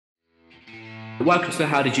Welcome to the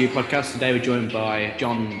How Did You podcast. Today we're joined by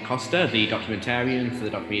John Costa, the documentarian for the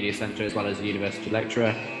Doc Media Centre, as well as a university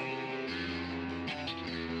lecturer.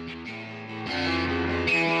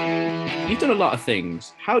 You've done a lot of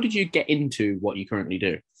things. How did you get into what you currently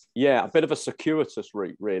do? Yeah, a bit of a circuitous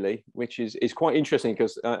route, really, which is quite interesting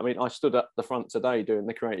because I stood at the front today doing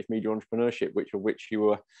the creative media entrepreneurship, which you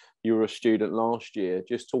were a student last year,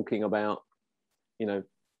 just talking about,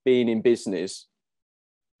 being in business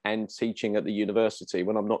and teaching at the university.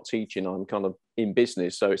 When I'm not teaching, I'm kind of in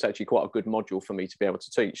business, so it's actually quite a good module for me to be able to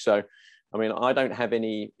teach. So, I don't have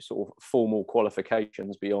any sort of formal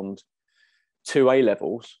qualifications beyond 2 A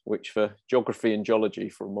levels, which for geography and geology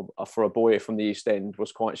for a boy from the East End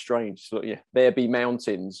was quite strange. So, yeah, there be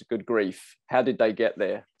mountains, good grief. How did they get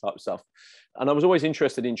there? Type stuff. And I was always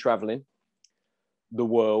interested in traveling the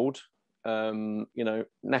world,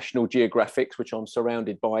 National Geographics, which I'm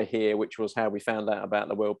surrounded by here, which was how we found out about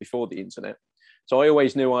the world before the internet. So I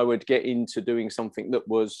always knew I would get into doing something that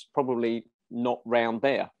was probably not round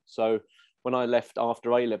there. So when I left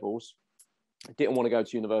after A levels, I didn't want to go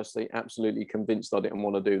to university, absolutely convinced I didn't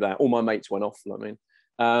want to do that. All my mates went off.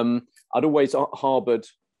 I'd always harbored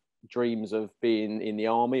dreams of being in the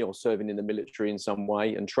army or serving in the military in some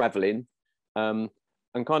way and traveling, and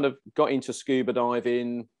kind of got into scuba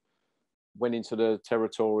diving, went into the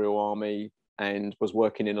territorial army and was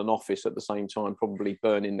working in an office at the same time, probably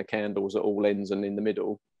burning the candles at all ends and in the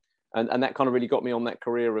middle. And that kind of really got me on that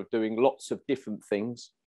career of doing lots of different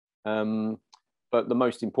things. But the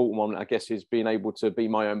most important one, I guess, is being able to be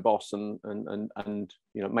my own boss and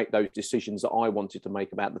make those decisions that I wanted to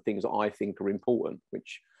make about the things that I think are important,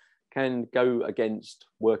 which can go against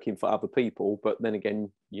working for other people. But then again,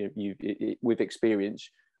 with experience,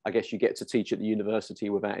 I guess you get to teach at the university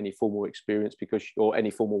without any formal experience or any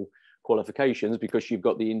formal qualifications because you've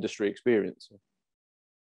got the industry experience.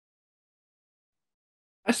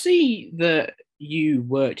 I see that you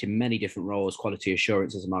worked in many different roles: quality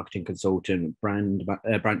assurance as a marketing consultant, branch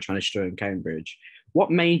manager in Cambridge. What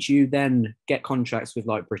made you then get contracts with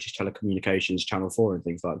like British Telecommunications, Channel 4 and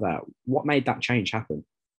things like that? What made that change happen?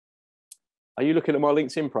 Are you looking at my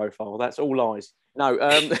LinkedIn profile? That's all lies. No,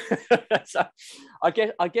 so I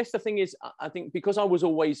guess the thing is, I think because I was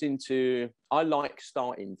always I like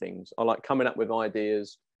starting things. I like coming up with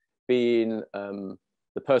ideas, being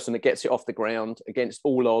the person that gets it off the ground against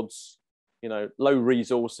all odds, low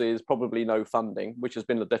resources, probably no funding, which has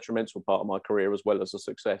been a detrimental part of my career as well as a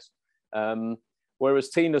success. Whereas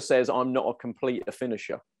Tina says I'm not a completer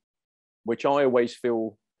finisher, which I always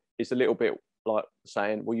feel is a little bit like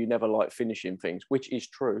saying, well, you never like finishing things, which is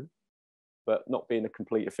true, but not being a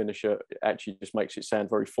completer finisher actually just makes it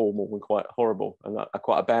sound very formal and quite horrible and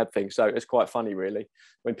quite a bad thing. So it's quite funny, really,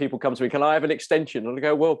 when people come to me, can I have an extension? And I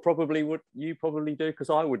go, well, you probably do,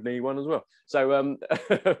 because I would need one as well. So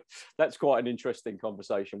that's quite an interesting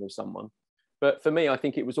conversation with someone. But for me, I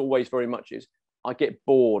think it was always very much I get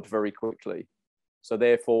bored very quickly. So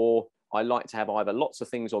therefore, I like to have either lots of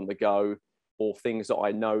things on the go or things that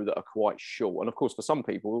I know that are quite short. And of course, for some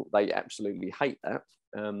people, they absolutely hate that.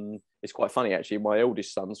 It's quite funny, actually. My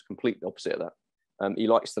eldest son's completely opposite of that. He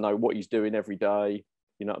likes to know what he's doing every day,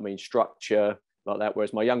 structure, like that.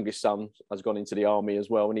 Whereas my youngest son has gone into the army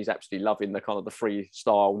as well, and he's absolutely loving the kind of the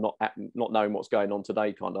freestyle, not knowing what's going on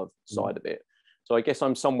today kind of side of it. So I guess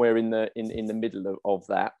I'm somewhere in the middle of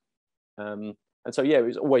that. And so, yeah, it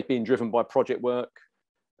was always being driven by project work.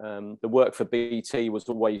 The work for BT was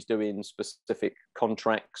always doing specific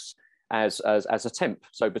contracts as a temp.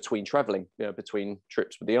 So between traveling, between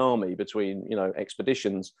trips with the army, between,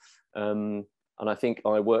 expeditions. And I think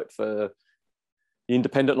I worked for the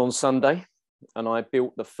Independent on Sunday, and I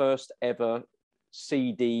built the first ever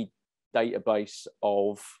CD database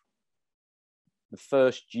of the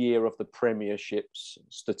first year of the Premiership's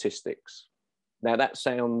statistics. Now that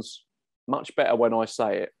sounds much better when I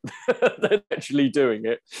say it than actually doing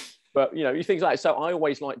it. But, you things like, so I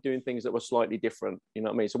always like doing things that were slightly different, you know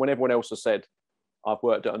what I mean? So when everyone else has said, I've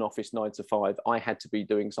worked at an office 9 to 5, I had to be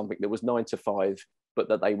doing something that was 9 to 5, but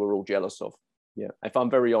that they were all jealous of. Yeah. If I'm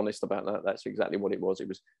very honest about that, that's exactly what it was.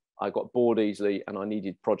 I got bored easily, and I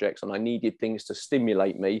needed projects, and I needed things to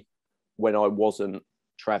stimulate me when I wasn't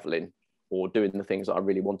traveling or doing the things that I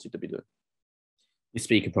really wanted to be doing. You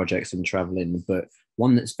speak of projects and traveling, but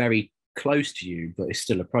one that's very close to you, but is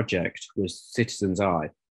still a project, was Citizen's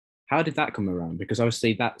Eye. How did that come around? Because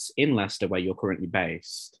obviously that's in Leicester, where you're currently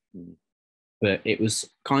based, but it was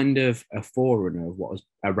kind of a forerunner of what was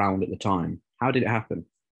around at the time. How did it happen?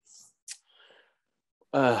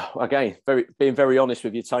 Again, being very honest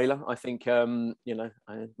with you, Taylor. I think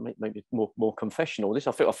maybe more confessional. This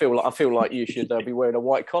I feel like you should be wearing a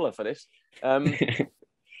white collar for this.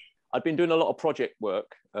 I've been doing a lot of project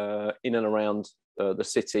work in and around the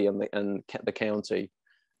city and the county,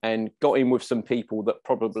 and got in with some people that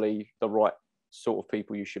probably the right sort of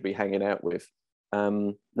people you should be hanging out with.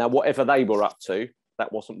 Now, whatever they were up to,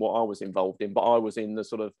 that wasn't what I was involved in, but I was in the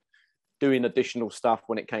sort of doing additional stuff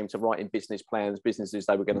when it came to writing business plans, businesses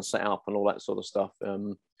they were going to set up, and all that sort of stuff.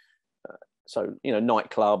 So,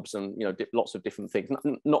 nightclubs and, lots of different things,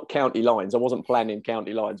 not county lines. I wasn't planning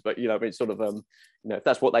county lines, but, it's sort of, if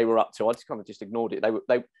that's what they were up to, I just kind of just ignored it.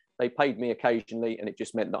 They paid me occasionally, and it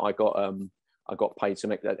just meant that I got paid to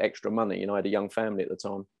make that extra money. I had a young family at the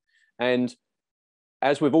time. And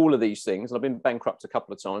as with all of these things, and I've been bankrupt a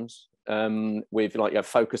couple of times, with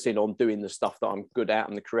focusing on doing the stuff that I'm good at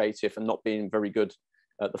and the creative, and not being very good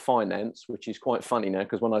at the finance, which is quite funny now,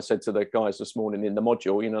 because when I said to the guys this morning in the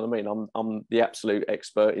module, you know what I mean, I'm the absolute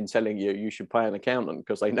expert in telling you should pay an accountant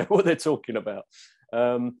because they know what they're talking about.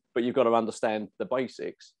 But you've got to understand the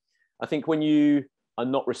basics. I think when you are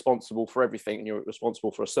not responsible for everything and you're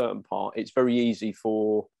responsible for a certain part, it's very easy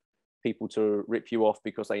for people to rip you off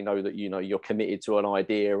because they know that you're committed to an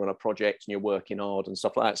idea and a project and you're working hard and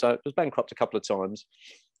stuff like that. So I was bankrupt a couple of times,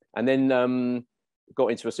 and then got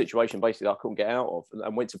into a situation basically I couldn't get out of,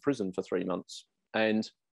 and went to prison for 3 months. And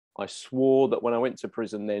I swore that when I went to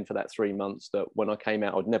prison then for that 3 months, that when I came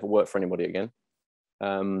out I'd never work for anybody again.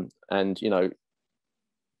 And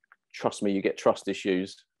trust me, you get trust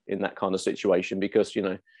issues in that kind of situation, because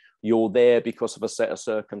you're there because of a set of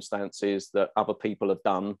circumstances that other people have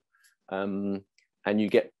done. And you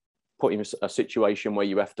get put in a situation where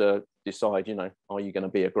you have to decide, are you going to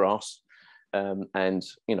be a grass? And,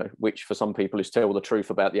 which for some people is tell the truth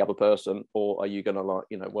about the other person, or are you going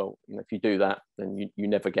to if you do that, then you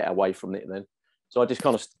never get away from it then. So I just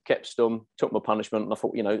kind of kept stum, took my punishment, and I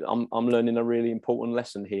thought, I'm learning a really important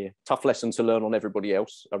lesson here. Tough lesson to learn on everybody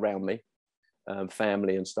else around me,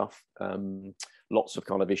 family and stuff. Lots of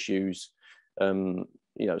kind of issues.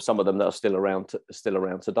 Some of them that are still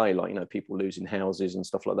around today, like people losing houses and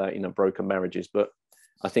stuff like that, broken marriages. But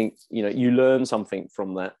I think you learn something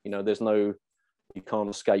from that. You can't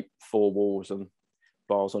escape four walls and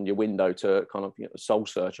bars on your window to kind of soul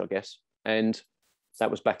search, I guess. And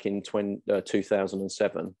that was back in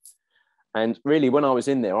 2007. And really, when I was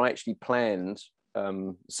in there, I actually planned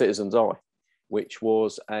Citizens Eye, which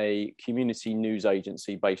was a community news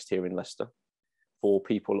agency based here in Leicester, for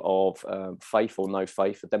people of faith or no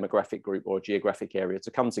faith, a demographic group or a geographic area,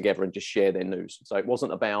 to come together and just share their news. So it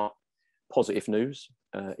wasn't about positive news.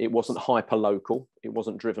 It wasn't hyper local. It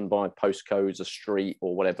wasn't driven by postcodes, a street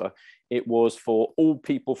or whatever. It was for all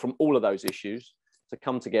people from all of those issues to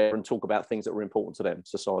come together and talk about things that were important to them,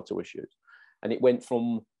 societal issues. And it went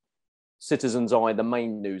from Citizens Eye, the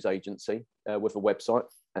main news agency, with a website.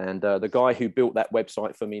 And the guy who built that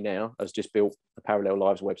website for me now has just built the Parallel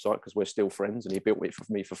Lives website, because we're still friends, and he built it for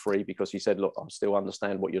me for free because he said, look, I still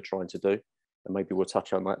understand what you're trying to do, and maybe we'll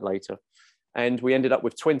touch on that later. And we ended up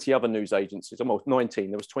with 20 other news agencies, almost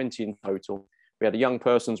 19. There was 20 in total. We had a young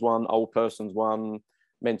person's one, old person's one,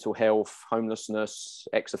 mental health, homelessness,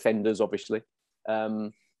 ex-offenders, obviously.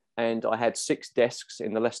 And I had 6 desks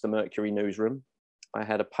in the Leicester Mercury newsroom. I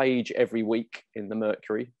had a page every week in the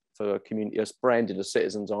Mercury for community, it's branded as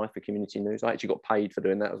Citizens Eye for community news. I actually got paid for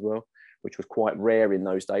doing that as well, which was quite rare in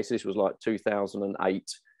those days. So this was like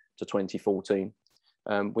 2008 to 2014.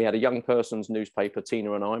 We had a young person's newspaper,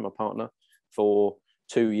 Tina and I, my partner, for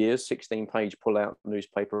 2 years, 16-page pull-out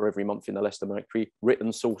newspaper every month in the Leicester Mercury, written,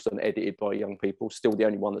 sourced and edited by young people, still the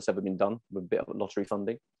only one that's ever been done with a bit of lottery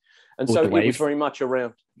funding. And so it was very much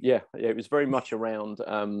around, it was very much around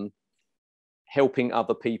helping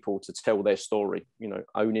other people to tell their story,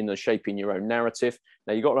 owning and shaping your own narrative.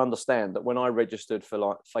 Now, you've got to understand that when I registered for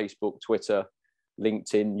like Facebook, Twitter,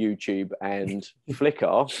 LinkedIn, YouTube, and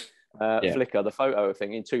Flickr, Flickr, the photo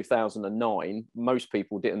thing in 2009, most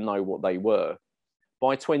people didn't know what they were.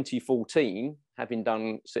 By 2014, having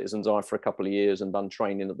done Citizens Eye for a couple of years and done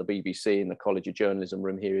training at the BBC in the College of Journalism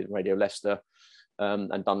room here at Radio Leicester,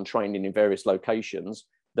 and done training in various locations,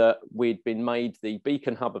 that we'd been made the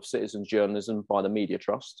beacon hub of citizens journalism by the Media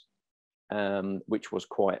Trust, which was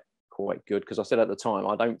quite good, because I said at the time,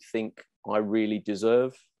 I don't think I really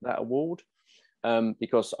deserve that award,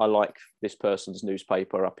 because I like this person's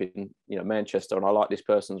newspaper up in Manchester, and I like this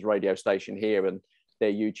person's radio station here, and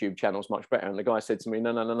their YouTube channel's much better. And the guy said to me,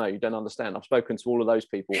 no, you don't understand. I've spoken to all of those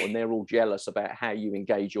people, and they're all jealous about how you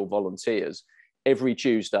engage your volunteers every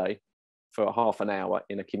Tuesday for half an hour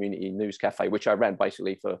in a community news cafe, which I ran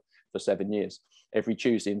basically for for 7 years. Every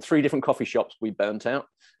Tuesday in 3 different coffee shops we burnt out,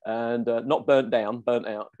 and not burnt down, burnt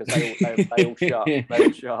out, because they all shut. They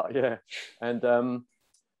all shut, yeah. And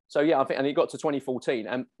so yeah, I think, and it got to 2014,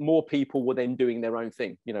 and more people were then doing their own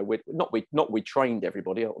thing. You know, we trained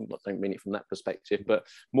everybody. I don't mean it from that perspective, but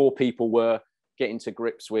more people were getting to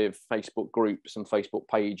grips with Facebook groups and Facebook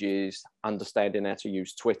pages, understanding how to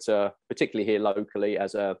use Twitter, particularly here locally,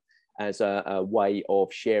 as a way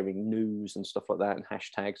of sharing news and stuff like that, and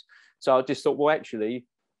hashtags. So I just thought, well, actually,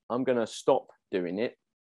 I'm going to stop doing it,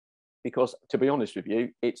 because, to be honest with you,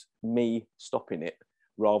 it's me stopping it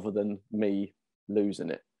rather than me losing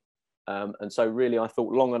it. And so really, I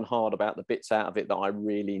thought long and hard about the bits out of it that I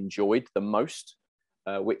really enjoyed the most,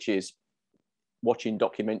 which is watching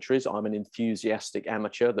documentaries. I'm an enthusiastic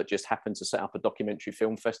amateur that just happened to set up a documentary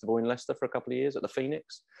film festival in Leicester for a couple of years at the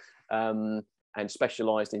Phoenix, and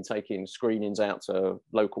specialised in taking screenings out to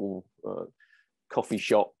local coffee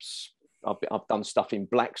shops. I've done stuff in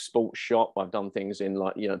Black Sports Shop. I've done things in,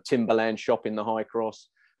 like, you know, Timberland Shop in the High Cross,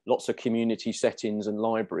 lots of community settings and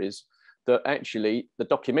libraries. That actually the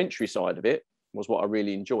documentary side of it was what I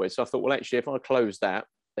really enjoyed. So I thought, well, actually, if I close that,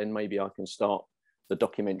 then maybe I can start the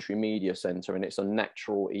Documentary Media Centre, and it's a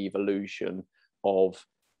natural evolution of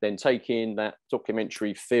then taking that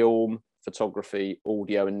documentary film, photography,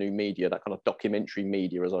 audio, and new media, that kind of documentary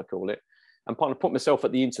media, as I call it, and kind of put myself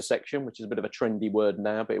at the intersection, which is a bit of a trendy word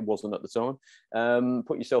now, but it wasn't at the time.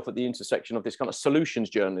 Put yourself at the intersection of this kind of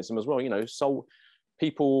solutions journalism as well. You know, so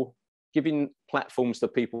people, giving platforms to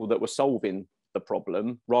people that were solving the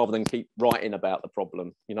problem rather than keep writing about the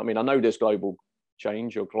problem. You know what I mean? I know there's global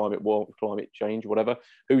change or climate change, whatever.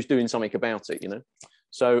 Who's doing something about it, you know?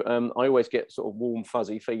 So I always get sort of warm,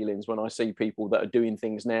 fuzzy feelings when I see people that are doing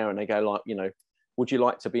things now, and they go like, you know, would you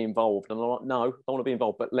like to be involved? And I'm like, no, I don't want to be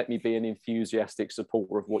involved, but let me be an enthusiastic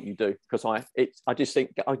supporter of what you do. Because I just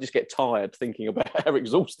get tired thinking about how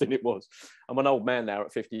exhausting it was. I'm an old man now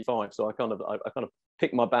at 55, so I kind of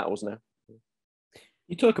pick my battles now.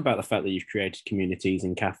 You talk about the fact that you've created communities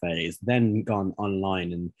and cafes, then gone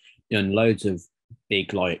online and done loads of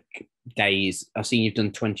big, like, days. I've seen you've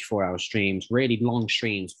done 24-hour streams, really long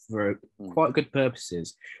streams for quite good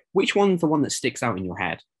purposes. Which one's the one that sticks out in your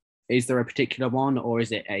head? Is there a particular one, or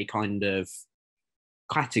is it a kind of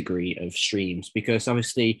category of streams? Because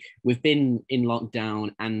obviously we've been in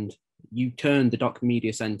lockdown, and you turned the Doc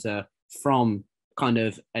Media Centre from kind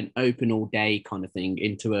of an open all day kind of thing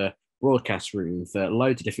into a broadcast room for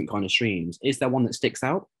loads of different kind of streams. Is there one that sticks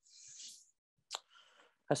out?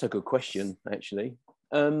 That's a good question, actually.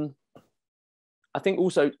 I think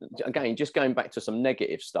also, again, just going back to some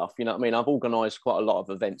negative stuff, you know what I mean? I've organised quite a lot of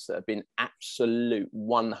events that have been absolute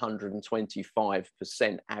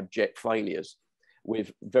 125% abject failures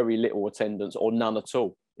with very little attendance or none at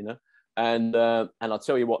all, you know? And I'll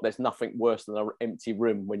tell you what, there's nothing worse than an empty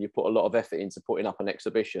room when you put a lot of effort into putting up an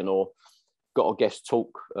exhibition, or got a guest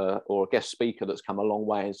talk or a guest speaker that's come a long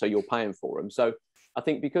way, and so you're paying for them. So I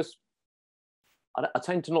think, because I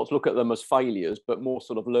tend to not look at them as failures, but more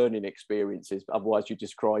sort of learning experiences. Otherwise, you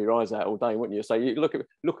just cry your eyes out all day, wouldn't you? So you look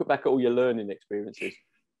back at all your learning experiences,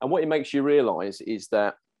 and what it makes you realise is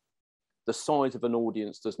that the size of an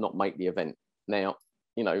audience does not make the event. Now,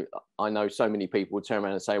 you know, I know so many people would turn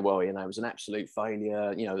around and say, well, you know, it was an absolute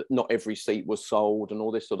failure. You know, not every seat was sold, and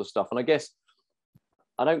all this sort of stuff. And I guess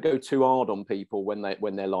I don't go too hard on people when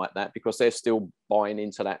they're like that, because they're still buying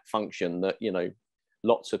into that function that, you know,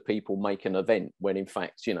 lots of people make an event, when in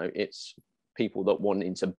fact, you know, it's people that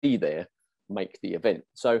wanting to be there make the event.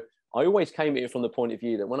 So I always came at it from the point of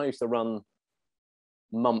view that when I used to run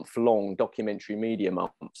month-long documentary media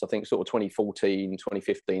months, I think sort of 2014,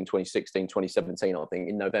 2015, 2016, 2017, I think,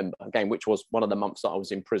 in November, again, which was one of the months that I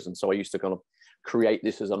was in prison. So I used to kind of create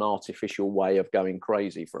this as an artificial way of going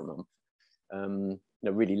crazy for a month. You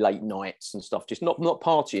know, really late nights and stuff, just not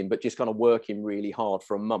partying, but just kind of working really hard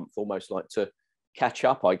for a month, almost like to catch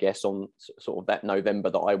up, I guess, on sort of that November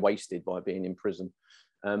that I wasted by being in prison.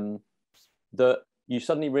 That you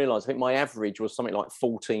suddenly realise, I think my average was something like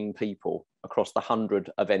 14 people across the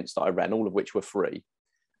 100 events that I ran, all of which were free.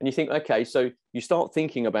 And you think, okay, so you start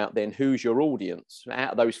thinking about then who's your audience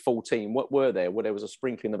out of those 14. What were there? Well, there was a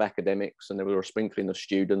sprinkling of academics, and there were a sprinkling of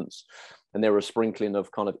students, and there were a sprinkling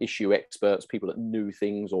of kind of issue experts, people that knew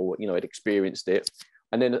things or, you know, had experienced it.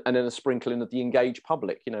 And then a sprinkling of the engaged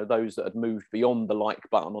public, you know, those that had moved beyond the like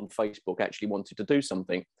button on Facebook, actually wanted to do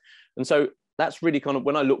something. And so that's really kind of,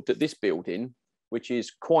 when I looked at this building, which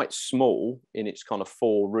is quite small in its kind of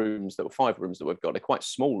 5 rooms that we've got, they're quite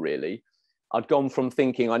small really. I'd gone from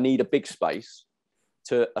thinking I need a big space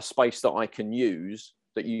to a space that I can use,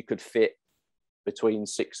 that you could fit between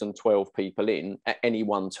 6 and 12 people in at any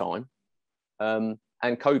one time. And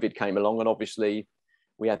COVID came along, and obviously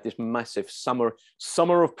we had this massive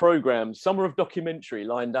summer of programs, summer of documentary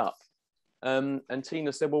lined up. And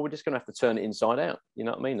Tina said, well, we're just going to have to turn it inside out, you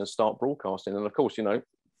know what I mean, and start broadcasting. And of course, you know,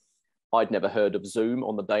 I'd never heard of Zoom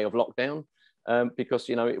on the day of lockdown, because,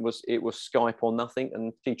 you know, it was Skype or nothing.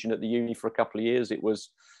 And teaching at the uni for a couple of years, it was,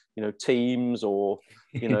 you know, Teams or,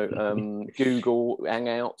 you know, Google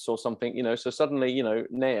Hangouts or something, you know. So suddenly, you know,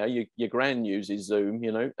 now your gran uses Zoom,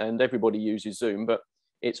 you know, and everybody uses Zoom, but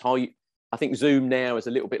it's how I think Zoom now is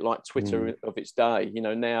a little bit like Twitter of its day. You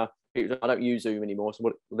know, now people, I don't use Zoom anymore.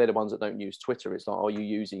 So they're the ones that don't use Twitter. It's like, are you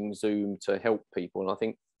using Zoom to help people? And I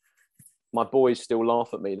think my boys still laugh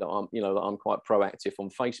at me that I'm quite proactive on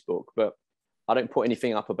Facebook, but I don't put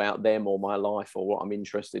anything up about them or my life or what I'm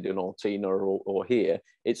interested in, or Tina or here.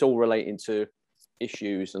 It's all relating to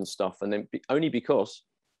issues and stuff. And then only because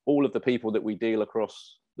all of the people that we deal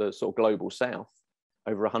across the sort of global South,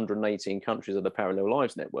 over 118 countries of the Parallel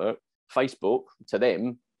Lives Network, Facebook to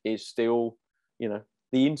them is still, you know,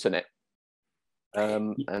 the internet.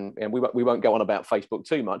 And we won't go on about Facebook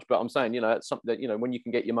too much, but I'm saying, you know, it's something that, you know, when you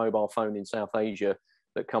can get your mobile phone in South Asia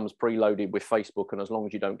that comes preloaded with Facebook, and as long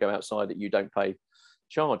as you don't go outside it, you don't pay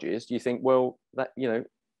charges, you think, well, that, you know,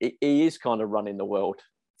 it is kind of running the world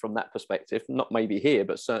from that perspective, not maybe here,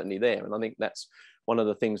 but certainly there. And I think that's one of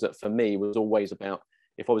the things that for me was always about,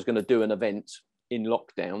 if I was going to do an event in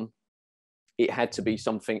lockdown, it had to be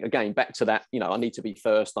something, again, back to that, you know, I need to be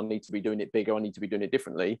first, I need to be doing it bigger, I need to be doing it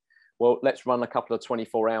differently. Well, let's run a couple of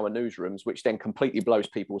 24-hour newsrooms, which then completely blows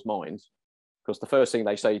people's minds. Because the first thing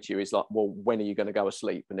they say to you is like, well, when are you going to go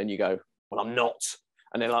asleep? And then you go, well, I'm not.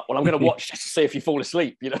 And they're like, well, I'm going to watch just to see if you fall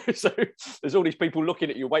asleep, you know? So there's all these people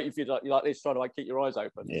looking at you, waiting for you to, like this, trying to like keep your eyes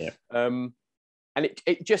open. Yeah. And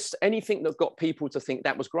it just, anything that got people to think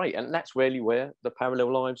that was great. And that's really where the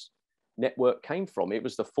Parallel Lives Network came from. It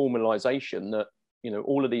was the formalization that, you know,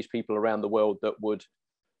 all of these people around the world that would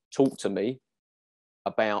talk to me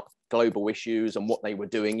about global issues and what they were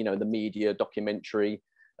doing, you know, the media, documentary,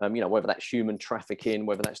 you know, whether that's human trafficking,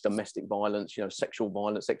 whether that's domestic violence, you know, sexual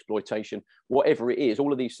violence, exploitation, whatever it is,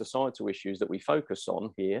 all of these societal issues that we focus on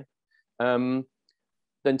here. Then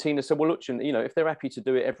Tina said, well, look, you know, if they're happy to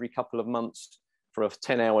do it every couple of months for a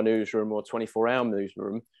 10-hour newsroom or 24-hour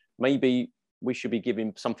newsroom, maybe we should be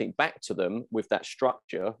giving something back to them with that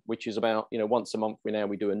structure, which is about, you know, once a month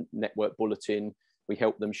we do a network bulletin. We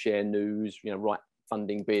help them share news, you know, write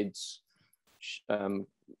funding bids,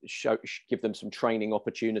 give them some training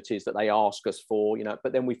opportunities that they ask us for, you know,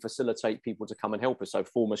 but then we facilitate people to come and help us. So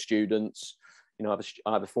former students, you know,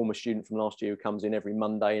 I have a former student from last year who comes in every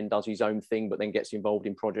Monday and does his own thing, but then gets involved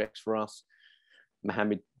in projects for us.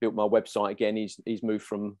 Mohammed built my website again. He's moved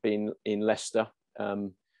from being in Leicester,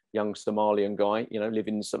 young Somalian guy, you know,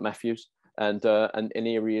 living in St Matthews, and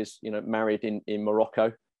here he is, you know, married in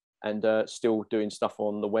Morocco, and still doing stuff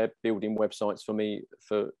on the web, building websites for me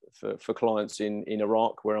for clients in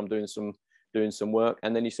Iraq, where I'm doing some work.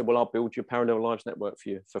 And then he said, well, I'll build your Parallel Lives Network for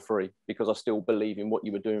you for free, because I still believe in what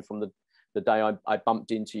you were doing from the day I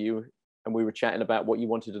bumped into you and we were chatting about what you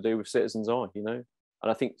wanted to do with Citizens Eye, you know.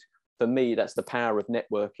 And I think for me, that's the power of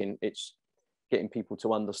networking. It's getting people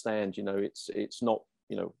to understand, you know, it's not,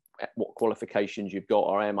 you know, what qualifications you've got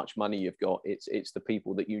or how much money you've got. It's the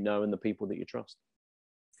people that you know and the people that you trust.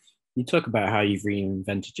 You talk about how you've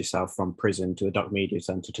reinvented yourself from prison to the Doc Media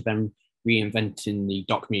Centre to then reinventing the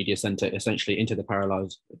Doc Media Centre essentially into the Parallel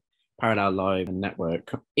Live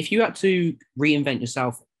Network. If you had to reinvent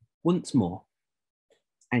yourself once more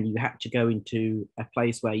and you had to go into a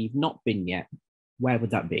place where you've not been yet, where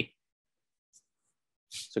would that be?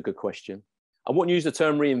 It's a good question. I wouldn't use the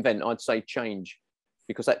term reinvent. I'd say change,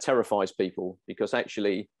 because that terrifies people, because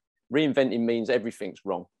actually reinventing means everything's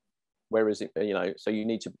wrong. Whereas, you know, so you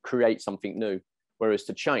need to create something new. Whereas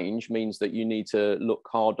to change means that you need to look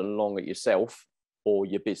hard and long at yourself or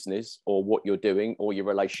your business or what you're doing or your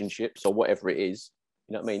relationships or whatever it is.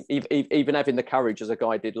 You know what I mean? Even having the courage, as a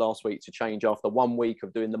guy did last week, to change after 1 week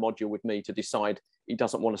of doing the module with me, to decide he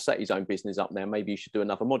doesn't want to set his own business up now. Maybe you should do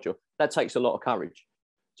another module. That takes a lot of courage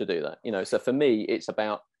to do that. You know, so for me, it's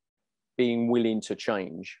about being willing to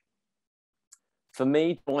change. For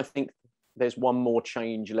me, I think there's one more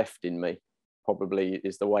change left in me, probably,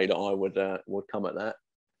 is the way that I would come at that.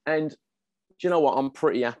 And do you know what? I'm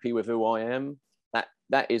pretty happy with who I am.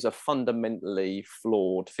 That is a fundamentally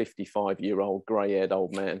flawed 55-year-old grey-haired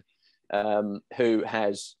old man who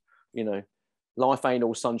has, you know, life ain't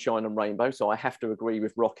all sunshine and rainbow. So I have to agree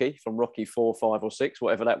with Rocky, from Rocky 4, 5 or 6,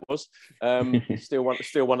 whatever that was. Still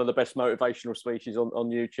one of the best motivational speeches on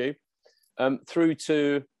YouTube. Through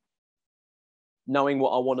to knowing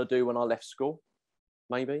what I want to do when I left school,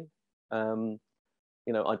 maybe.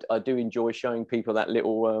 You know, I do enjoy showing people that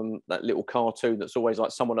little cartoon that's always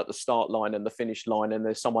like someone at the start line and the finish line, and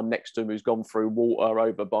there's someone next to them who's gone through water,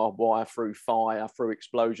 over barbed wire, through fire, through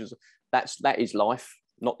explosions. That is life,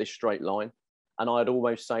 not this straight line. And I'd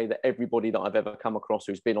almost say that everybody that I've ever come across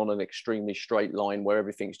who's been on an extremely straight line where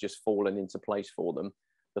everything's just fallen into place for them,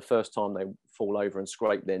 the first time they fall over and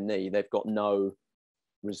scrape their knee, they've got no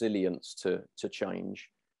resilience to change.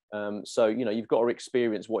 So, you know, you've got to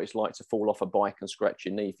experience what it's like to fall off a bike and scratch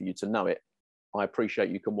your knee for you to know it. I appreciate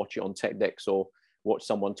you can watch it on TEDx or watch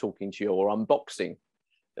someone talking to you or unboxing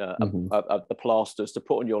the plasters to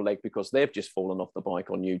put on your leg because they've just fallen off the bike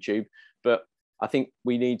on YouTube. But I think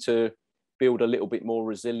we need to build a little bit more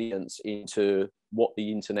resilience into what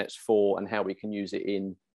the internet's for and how we can use it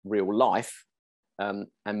in real life.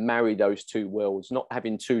 And marry those two worlds, not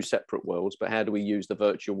having two separate worlds, but how do we use the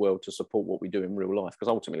virtual world to support what we do in real life? Because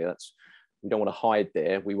ultimately we don't want to hide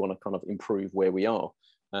there. We want to kind of improve where we are.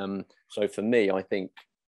 So for me, I think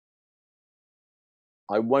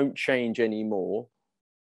I won't change anymore.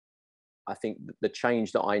 I think the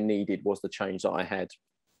change that I needed was the change that I had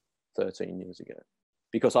 13 years ago,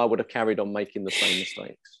 because I would have carried on making the same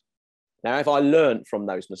mistakes. Now, if I learned from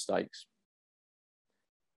those mistakes,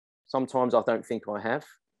 sometimes I don't think I have.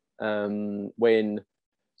 When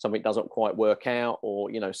something doesn't quite work out, or,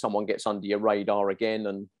 you know, someone gets under your radar again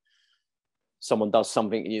and someone does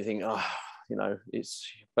something and you think, oh, you know,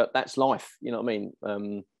 but that's life. You know what I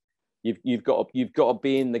mean? You've got to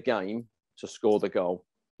be in the game to score the goal.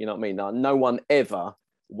 You know what I mean? Now, no one ever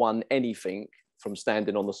won anything from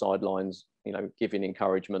standing on the sidelines, you know, giving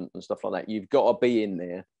encouragement and stuff like that. You've got to be in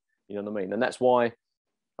there. You know what I mean? And that's why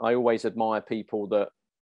I always admire people that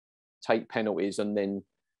take penalties and then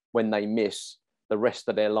when they miss the rest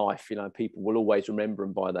of their life, you know, people will always remember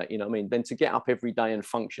them by that. You know what I mean? Then to get up every day and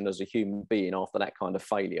function as a human being after that kind of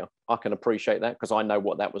failure, I can appreciate that because I know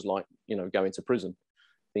what that was like, you know, going to prison,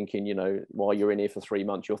 thinking, you know, while you're in here for 3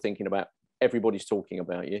 months, you're thinking about everybody's talking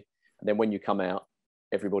about you. And then when you come out,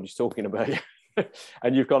 everybody's talking about you.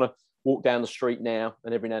 And you've got to walk down the street now.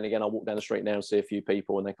 And every now and again, I walk down the street now and see a few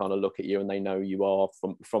people and they kind of look at you and they know you are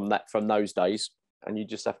from those days. And you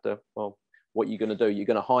just have to, well, what are you going to do? You're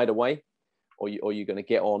going to hide away or you're going to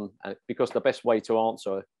get on? And because the best way to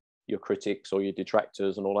answer your critics or your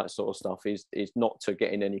detractors and all that sort of stuff is not to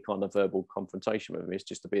get in any kind of verbal confrontation with them. It's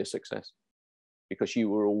just to be a success because you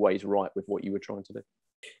were always right with what you were trying to do.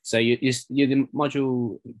 So you're the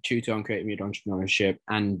module tutor on creative media entrepreneurship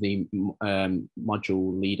and the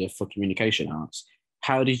module leader for communication arts.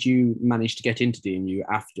 How did you manage to get into DMU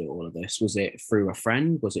after all of this? Was it through a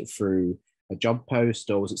friend? Was it through a job post,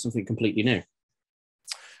 or was it something completely new?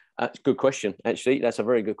 That's a good question, actually. That's a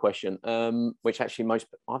very good question, which actually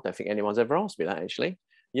I don't think anyone's ever asked me that, actually.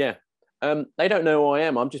 Yeah. They don't know who I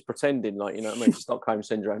am. I'm just pretending, like, you know what I mean? Stockholm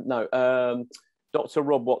Syndrome. No, Dr.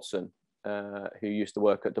 Rob Watson, who used to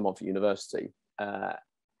work at De Montfort University,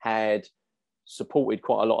 had supported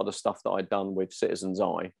quite a lot of the stuff that I'd done with Citizens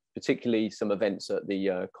Eye, particularly some events at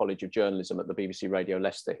the College of Journalism at the BBC Radio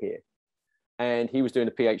Leicester here. And he was doing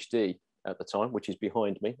a PhD at the time, which is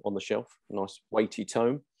behind me on the shelf, a nice weighty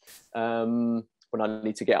tome. When I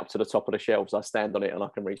need to get up to the top of the shelves, I stand on it and I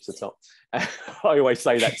can reach the top. I always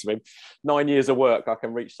say that to him. 9 years of work, I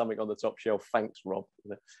can reach something on the top shelf. Thanks, Rob.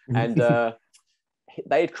 And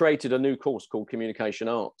they had created a new course called Communication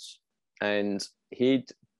Arts, and he'd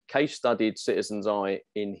case studied Citizens Eye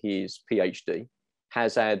in his PhD,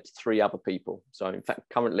 has had 3 other people. So in fact,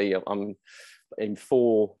 currently I'm in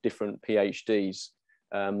 4 different PhDs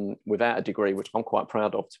without a degree, which I'm quite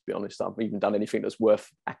proud of, to be honest. I've even done anything that's worth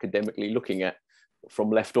academically looking at from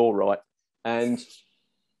left or right. And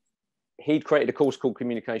he'd created a course called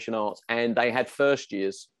Communication Arts, and they had first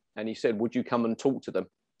years, and he said, would you come and talk to them?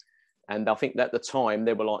 And I think at the time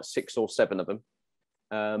there were like 6 or 7 of them.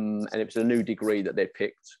 And it was a new degree that they'd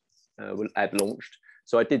picked, had launched.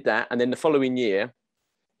 So I did that. And then the following year,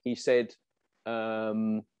 he said,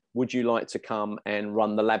 would you like to come and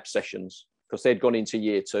run the lab sessions? Because they'd gone into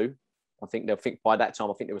year 2. I think by that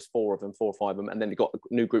time, I think there was 4 of them, 4 or 5 of them. And then they got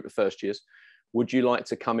a new group of first years. Would you like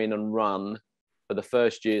to come in and run for the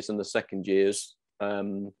first years and the second years,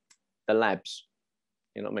 the labs?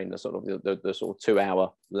 You know what I mean? The sort of the sort of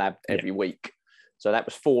 2-hour lab every week. So that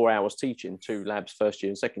was 4 hours teaching, 2 labs, first year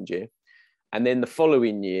and second year. And then the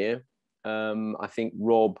following year, I think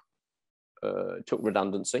Rob took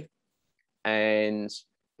redundancy. And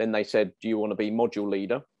then they said, do you want to be module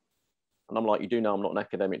leader? And I'm like, you do know I'm not an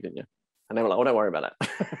academic, didn't you? And they were like, "Oh, don't worry about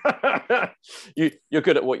that. You're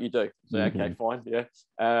good at what you do." So okay, fine, yeah.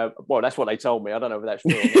 Well, that's what they told me. I don't know if that's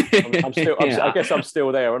true. I'm still. I guess I'm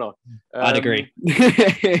still there, aren't I? I'd agree.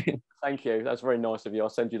 Thank you. That's very nice of you. I'll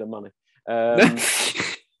send you the money.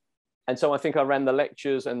 And so I think I ran the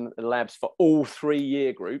lectures and the labs for all 3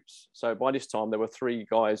 year groups. So by this time, there were 3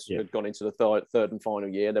 guys who had gone into the third and final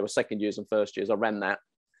year. There were second years and first years. I ran that.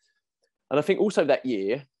 And I think also that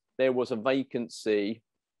year, there was a vacancy.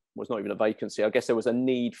 Was not even a vacancy. I guess there was a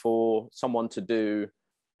need for someone to do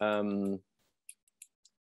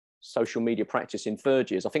social media practice in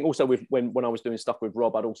third years. I think also when I was doing stuff with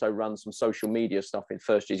Rob, I'd also run some social media stuff in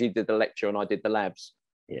first years. He did the lecture and I did the labs.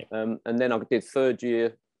 Yeah. And then I did third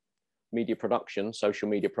year media production, social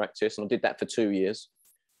media practice, and I did that for 2 years.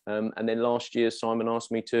 And then last year, Simon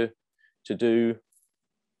asked me to do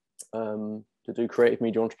creative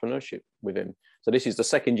media entrepreneurship with him. So this is the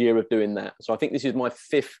second year of doing that. So I think this is my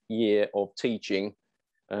 5th year of teaching.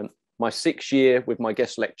 My 6th year with my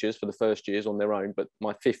guest lectures for the first years on their own, but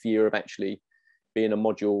my 5th year of actually being a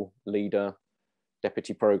module leader,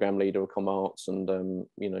 deputy program leader of ComArts, and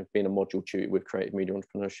being a module tutor with creative media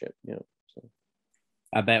entrepreneurship. So.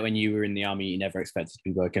 I bet when you were in the army, you never expected to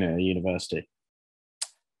be working at a university.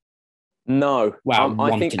 No, well,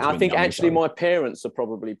 I think actually my parents are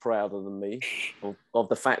probably prouder than me of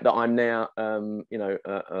the fact that I'm now,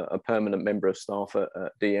 a permanent member of staff at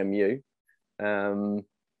DMU.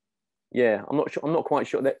 Yeah, I'm not quite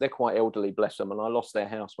sure. They're quite elderly, bless them, and I lost their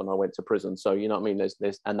house when I went to prison. So you know what I mean.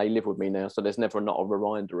 There's and they live with me now, so there's never not a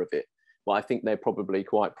reminder of it. But I think they're probably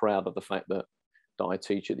quite proud of the fact that I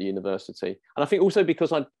teach at the university, and I think also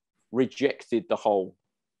because I rejected the whole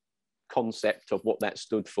concept of what that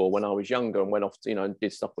stood for when I was younger and went off, and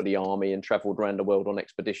did stuff with the army and traveled around the world on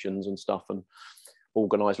expeditions and stuff and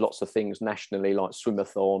organised lots of things nationally like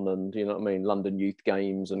Swimathon and London Youth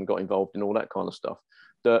Games, and got involved in all that kind of stuff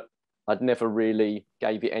that I'd never really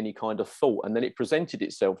gave it any kind of thought. And then it presented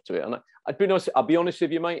itself to it. And I'll be honest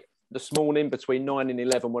with you, mate, this morning between 9 and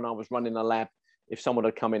 11 when I was running a lab, if someone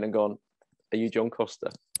had come in and gone, "Are you John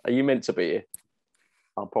Costa? Are you meant to be here?"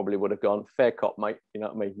 I probably would have gone, "Fair cop, mate. You know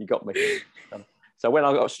what I mean? You got me." So when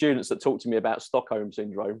I got students that talk to me about Stockholm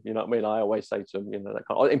syndrome, you know what I mean? I always say to them, that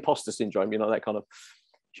kind of imposter syndrome, that kind of,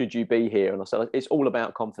 should you be here? And I said, it's all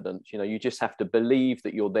about confidence. You just have to believe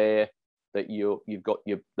that you're there, that you've got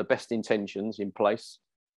the best intentions in place,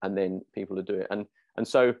 and then people will do it. And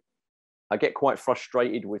so I get quite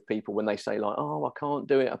frustrated with people when they say like, "Oh, I can't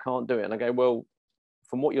do it. I can't do it." And I go, well,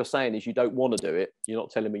 from what you're saying is you don't want to do it. You're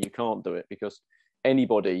not telling me you can't do it, because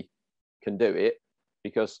anybody can do it,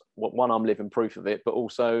 because one, I'm living proof of it, but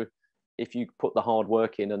also if you put the hard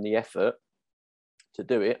work in and the effort to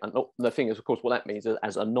do it. And the thing is, of course, what that means is,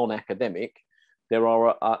 as a non-academic, there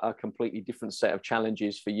are a completely different set of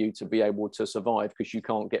challenges for you to be able to survive, because you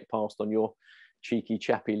can't get past on your cheeky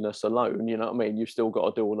chappiness alone. You know what I mean? You've still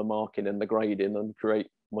got to do all the marking and the grading and create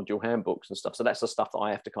module handbooks and stuff. So that's the stuff that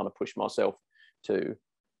I have to kind of push myself to.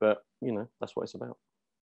 But, that's what it's about.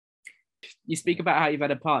 You speak about how you've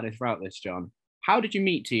had a partner throughout this, John. How did you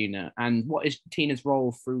meet Tina, and what is Tina's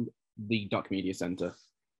role through the Doc Media Centre?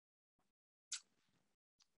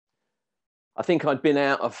 I think I'd been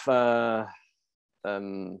out of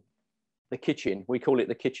the kitchen. We call it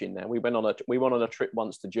the kitchen now. We went on a trip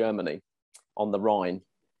once to Germany on the Rhine,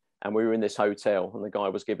 and we were in this hotel, and the guy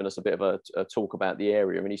was giving us a bit of a talk about the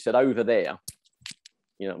area, and he said, over there,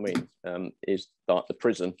 you know what I mean, is like the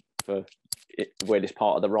prison for where this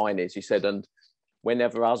part of the Rhine is. He said, and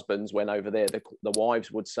whenever husbands went over there, the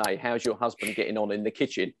wives would say, "How's your husband getting on in the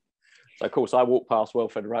kitchen?" So of course I walk past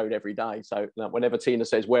Welford Road every day. So whenever Tina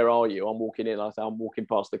says, "Where are you?" I'm walking in. I say, "I'm walking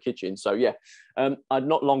past the kitchen." So yeah, I'd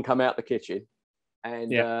not long come out the kitchen,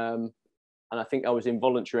 and I think I was in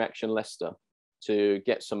voluntary action Leicester to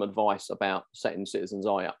get some advice about setting Citizens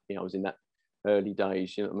Eye up. I was in that early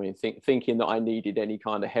days. You know what I mean? Thinking that I needed any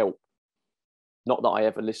kind of help. Not that I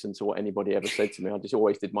ever listened to what anybody ever said to me. I just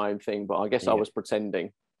always did my own thing. But I guess I was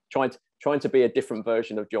pretending, trying to be a different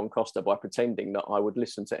version of John Costa by pretending that I would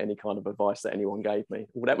listen to any kind of advice that anyone gave me.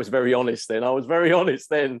 Well, that was very honest then. I was very honest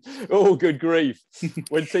then. Oh, good grief.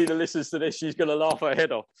 When Tina listens to this, she's going to laugh her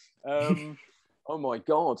head off. Oh, my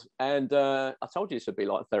God. And I told you this would be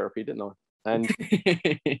like therapy, didn't I? And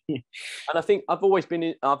I think I've always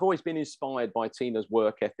been inspired by Tina's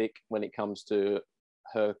work ethic when it comes to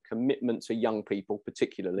her commitment to young people,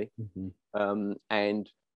 particularly, and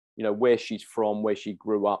where she's from, where she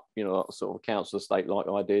grew up, sort of council estate like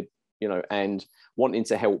I did, and wanting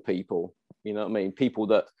to help people. You know what I mean? People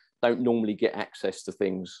that don't normally get access to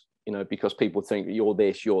things, because people think you're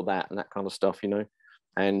this, you're that, and that kind of stuff.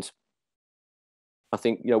 And I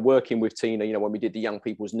think, working with Tina, when we did the young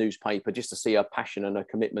people's newspaper, just to see her passion and her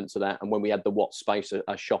commitment to that. And when we had the Watt Space,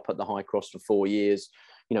 a shop at the High Cross for 4 years,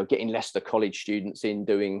 getting Leicester College students in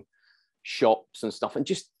doing shops and stuff, and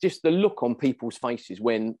just the look on people's faces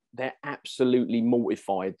when they're absolutely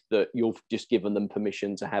mortified that you've just given them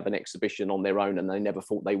permission to have an exhibition on their own and they never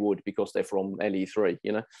thought they would because they're from LE3.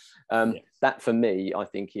 That for me, I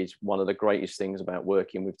think, is one of the greatest things about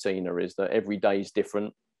working with Tina, is that every day is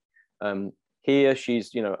different. Here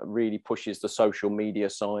she's really pushes the social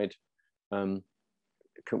media side,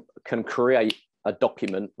 can create a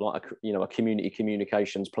document like a community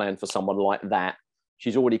communications plan for someone like that.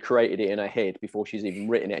 She's already created it in her head before she's even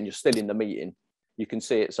written it, and you're still in the meeting. You can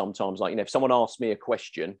see it sometimes, like, if someone asks me a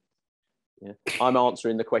question, I'm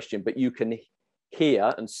answering the question, but you can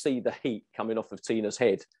hear and see the heat coming off of Tina's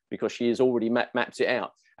head because she has already mapped it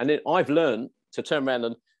out. And then I've learned to turn around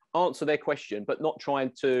and answer their question, but not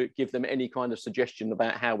trying to give them any kind of suggestion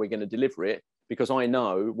about how we're going to deliver it, because I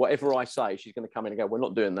know whatever I say, she's going to come in and go, we're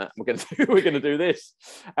not doing that. We're going to do this.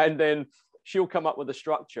 And then she'll come up with a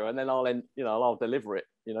structure, and then I'll deliver it,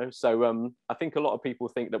 So I think a lot of people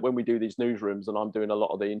think that when we do these newsrooms and I'm doing a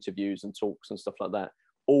lot of the interviews and talks and stuff like that,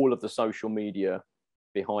 all of the social media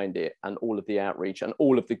behind it and all of the outreach and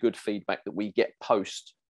all of the good feedback that we get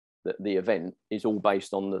post the event is all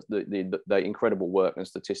based on the incredible work and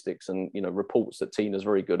statistics and reports that Tina's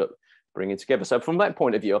very good at bringing together. So from that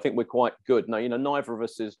point of view, I think we're quite good. Now, neither of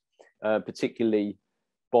us is particularly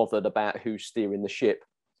bothered about who's steering the ship.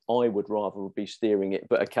 I would rather be steering it,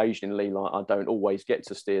 but occasionally, like, I don't always get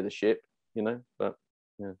to steer the ship, but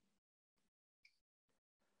yeah.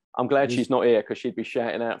 I'm glad she's not here, because she'd be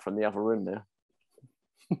shouting out from the other room now.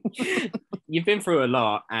 You've been through a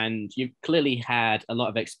lot, and you've clearly had a lot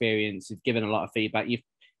of experience. You've given a lot of feedback. You've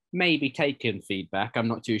maybe taken feedback. I'm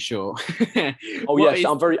not too sure. Oh yes,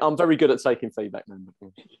 I'm very good at taking feedback,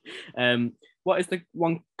 man. What is the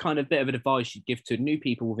one kind of bit of advice you'd give to new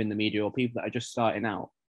people within the media or people that are just starting out?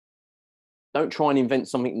 Don't try and invent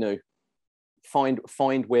something new. Find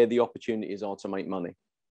where the opportunities are to make money.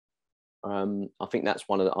 I think that's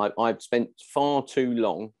one of the. I've spent far too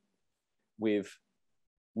long with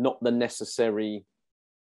not the necessary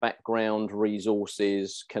background,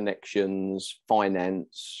 resources, connections,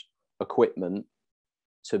 finance, equipment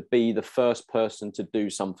to be the first person to do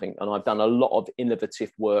something. And I've done a lot of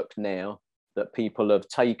innovative work now that people have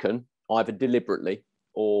taken either deliberately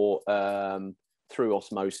or through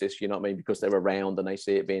osmosis, because they're around and they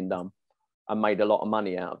see it being done, and made a lot of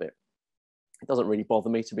money out of it. It doesn't really bother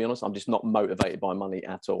me, to be honest. I'm just not motivated by money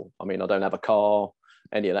at all. I mean, I don't have a car,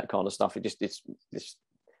 any of that kind of stuff.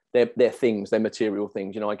 They're things, they're material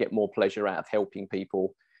things. I get more pleasure out of helping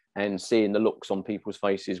people and seeing the looks on people's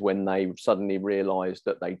faces when they suddenly realize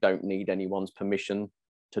that they don't need anyone's permission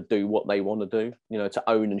to do what they want to do, to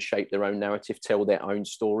own and shape their own narrative, tell their own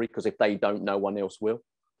story, because if they don't, no one else will.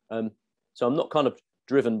 So I'm not kind of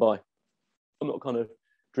driven by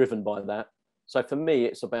that. So for me,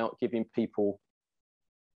 it's about giving people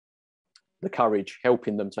the courage,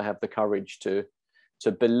 helping them to have the courage to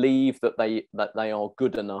believe that they are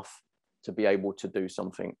good enough to be able to do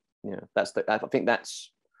something. I think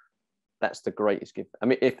that's the greatest gift. I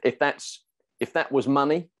mean, if that was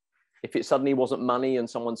money, if it suddenly wasn't money and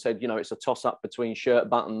someone said, it's a toss up between shirt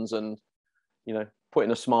buttons and,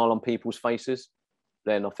 putting a smile on people's faces,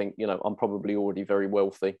 then I think, I'm probably already very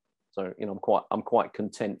wealthy. So, I'm quite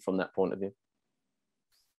content from that point of view.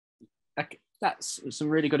 That's some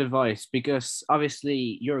really good advice, because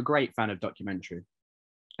obviously you're a great fan of documentary,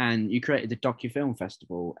 and you created the Docu-Film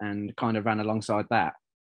Festival and kind of ran alongside that.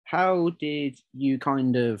 How did you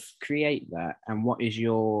kind of create that, and what is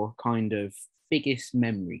your kind of biggest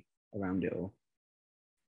memory around it all?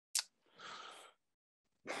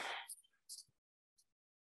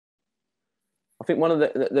 I think one of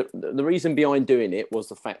the reason behind doing it was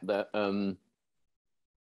the fact that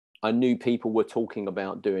I knew people were talking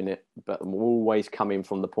about doing it, but were always coming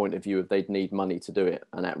from the point of view of they'd need money to do it.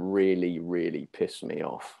 And that really, really pissed me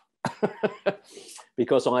off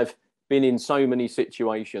because I've been in so many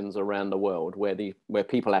situations around the world where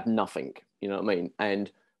people have nothing, you know what I mean?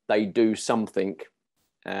 And they do something.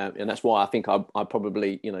 And that's why I think I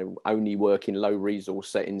probably, only work in low resource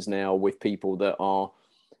settings now with people that are,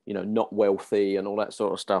 not wealthy and all that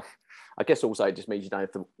sort of stuff. I guess also it just means you don't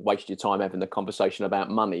have to waste your time having the conversation about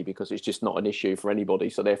money, because it's just not an issue for anybody.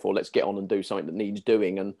 So therefore, let's get on and do something that needs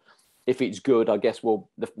doing. And if it's good, I guess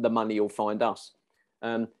the money will find us.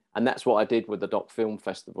 And that's what I did with the Doc Film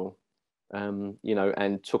Festival,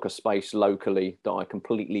 and took a space locally that I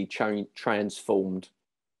completely transformed.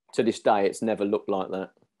 To this day, it's never looked like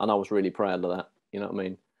that. And I was really proud of that. You know what I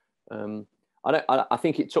mean? I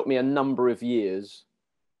think it took me a number of years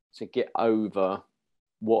to get over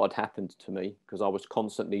what had happened to me, because I was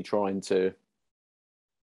constantly trying to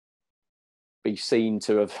be seen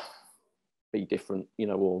to have be different, you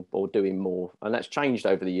know, or doing more. And that's changed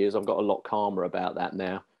over the years. I've got a lot calmer about that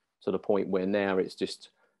now, to the point where now it's just,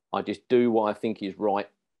 I just do what I think is right,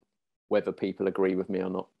 whether people agree with me or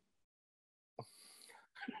not.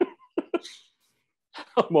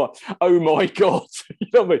 Oh my God. You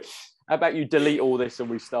know what I mean? How about you delete all this and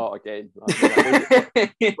we start again?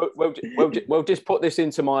 Like, you know, we'll just put this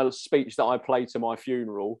into my speech that I play to my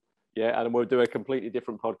funeral. Yeah. And we'll do a completely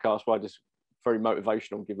different podcast where I just very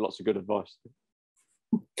motivational and give lots of good advice.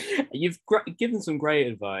 You've given some great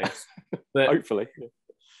advice. But hopefully.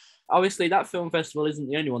 Obviously, that film festival isn't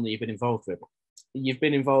the only one that you've been involved with. You've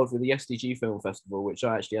been involved with the SDG Film Festival, which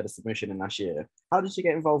I actually had a submission in last year. How did you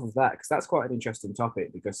get involved with that? Because that's quite an interesting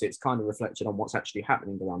topic, because it's kind of reflected on what's actually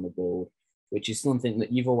happening around the world, which is something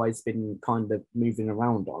that you've always been kind of moving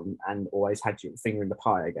around on and always had your finger in the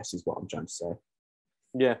pie, I guess is what I'm trying to say.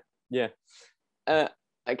 Yeah.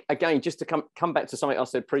 Again, just to come back to something I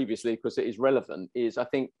said previously, because it is relevant, is I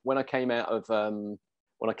think when I came out of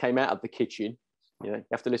the kitchen, you know, you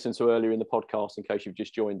have to listen to earlier in the podcast in case you've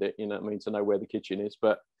just joined it, you know what I mean, to know where the kitchen is.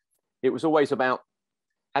 But it was always about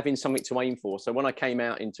having something to aim for. So when I came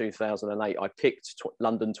out in 2008, I picked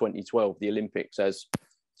London 2012, the Olympics, as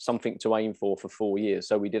something to aim for 4 years.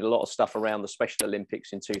 So we did a lot of stuff around the Special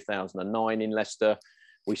Olympics in 2009 in Leicester.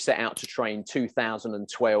 We set out to train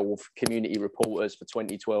 2012 community reporters for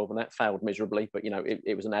 2012, and that failed miserably. But, you know,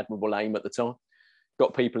 it was an admirable aim at the time.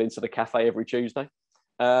 Got people into the cafe every Tuesday.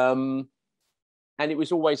 And it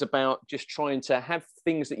was always about just trying to have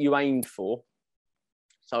things that you aimed for.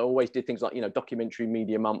 So I always did things like, you know, Documentary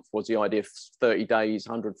Media Month was the idea of 30 days,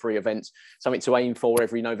 100 free events, something to aim for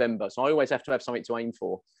every November. So I always have to have something to aim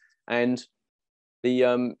for. And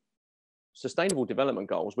the Sustainable Development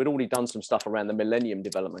Goals, we'd already done some stuff around the Millennium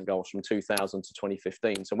Development Goals from 2000 to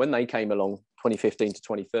 2015. So when they came along, 2015 to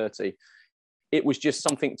 2030, it was just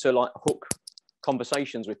something to like hook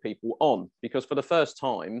conversations with people on, because for the first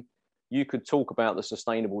time, you could talk about the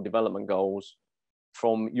Sustainable Development Goals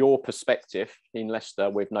from your perspective in Leicester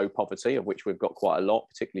with no poverty, of which we've got quite a lot,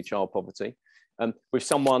 particularly child poverty, with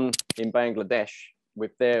someone in Bangladesh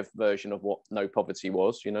with their version of what no poverty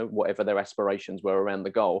was, you know, whatever their aspirations were around the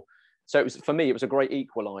goal. So it was, for me, it was a great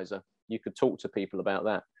equalizer. You could talk to people about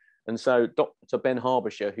that. And so Dr. Ben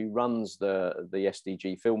Harbishire, who runs the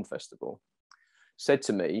SDG Film Festival, said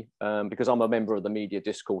to me, because I'm a member of the Media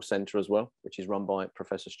Discourse Centre as well, which is run by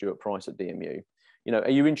Professor Stuart Price at DMU, you know,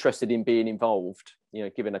 are you interested in being involved, you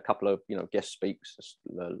know, giving a couple of, you know, guest speaks,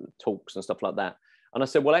 talks and stuff like that? And I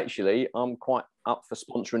said, well, actually, I'm quite up for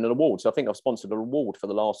sponsoring an award. So I think I've sponsored an award for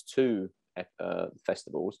the last 2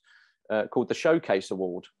 festivals called the Showcase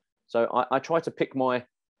Award. So I try to pick my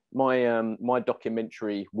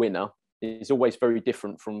documentary winner is always very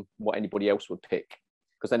different from what anybody else would pick,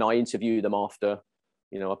 because then I interview them after,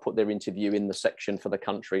 you know, I put their interview in the section for the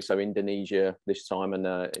country. So Indonesia this time, and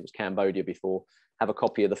it was Cambodia before, have a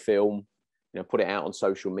copy of the film, you know, put it out on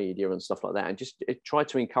social media and stuff like that. And just try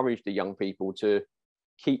to encourage the young people to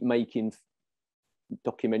keep making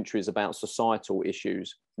documentaries about societal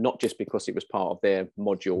issues, not just because it was part of their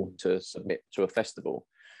module to submit to a festival.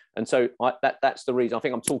 And so that's the reason. I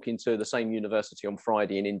think I'm talking to the same university on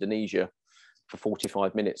Friday in Indonesia for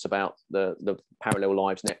 45 minutes about the Parallel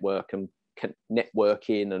Lives Network and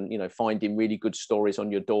networking and, you know, finding really good stories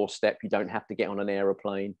on your doorstep. You don't have to get on an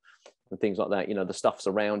aeroplane and things like that. You know, the stuff's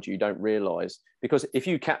around you don't realize, because if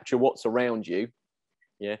you capture what's around you,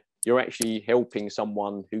 yeah, you're actually helping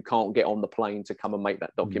someone who can't get on the plane to come and make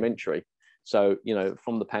that documentary. So, you know,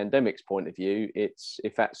 from the pandemic's point of view, it's,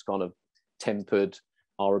 if that's kind of tempered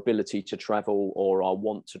our ability to travel or our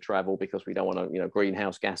want to travel because we don't want to, you know,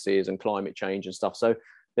 greenhouse gases and climate change and stuff. So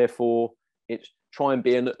therefore, it's try and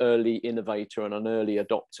be an early innovator and an early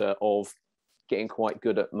adopter of getting quite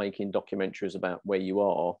good at making documentaries about where you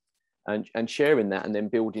are and sharing that, and then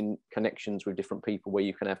building connections with different people where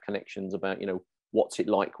you can have connections about, you know, what's it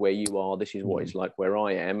like where you are, this is what it's like where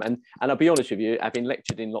I am. And I'll be honest with you, having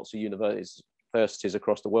lectured in lots of universities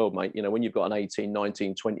across the world, mate, you know, when you've got an 18,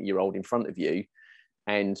 19, 20-year-old in front of you,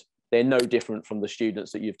 and they're no different from the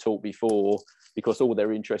students that you've taught before, because all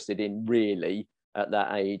they're interested in really at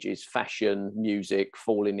that age is fashion, music,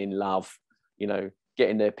 falling in love, you know,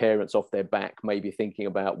 getting their parents off their back, maybe thinking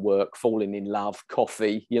about work, falling in love,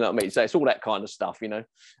 coffee, you know what I mean? So it's all that kind of stuff, you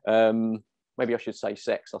know. Maybe I should say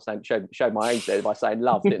sex. I showed my age there by saying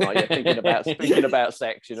love, didn't I? Yeah, thinking about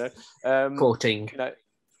sex, you know. Courting. You know,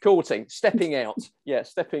 courting, stepping out. Yeah,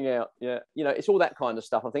 stepping out. Yeah, you know, it's all that kind of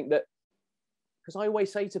stuff. I think that because I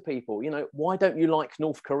always say to people, why don't you like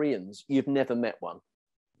North Koreans? You've never met one.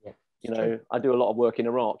 Yeah, I do a lot of work in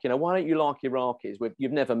Iraq. Why don't you like Iraqis?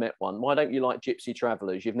 You've never met one. Why don't you like gypsy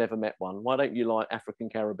travelers? You've never met one. Why don't you like African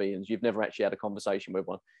Caribbeans? You've never actually had a conversation with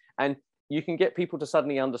one. And you can get people to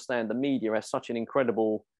suddenly understand the media has such an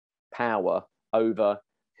incredible power over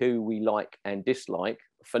who we like and dislike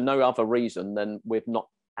for no other reason than we've not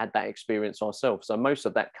had that experience ourselves. So most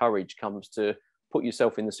of that courage comes to put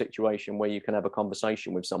yourself in the situation where you can have a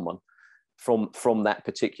conversation with someone from that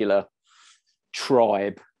particular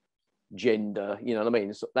tribe, gender, what I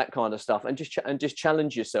mean, so that kind of stuff, and just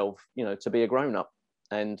challenge yourself, to be a grown-up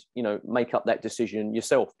and make up that decision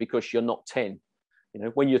yourself, because you're not 10.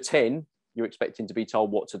 When you're 10, you're expecting to be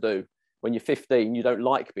told what to do. When you're 15, you don't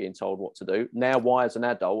like being told what to do. Now, why as an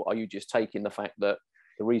adult are you just taking the fact that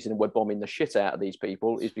the reason we're bombing the shit out of these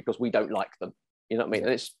people is because we don't like them? You know what I mean?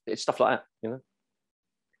 And it's stuff like that.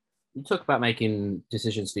 You talk about making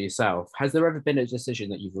decisions for yourself. Has there ever been a decision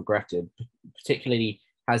that you've regretted? Particularly,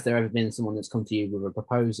 has there ever been someone that's come to you with a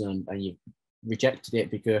proposal and you've rejected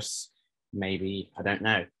it because maybe, I don't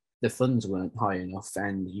know, the funds weren't high enough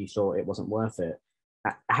and you thought it wasn't worth it?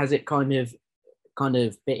 Has it kind of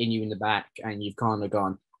bitten you in the back and you've kind of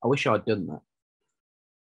gone, I wish I'd done that?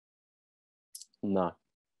 No.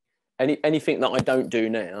 Anything that I don't do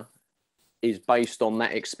now is based on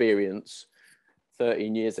that experience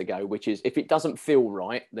 13 years ago, which is, if it doesn't feel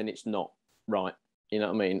right, then it's not right. You know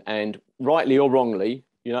what I mean? And rightly or wrongly,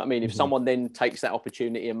 you know what I mean? If someone then takes that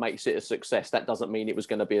opportunity and makes it a success, that doesn't mean it was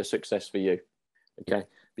going to be a success for you. Okay.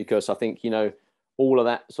 Because I think, all of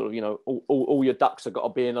that sort of, all your ducks have got to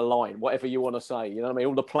be in a line, whatever you want to say. You know what I mean?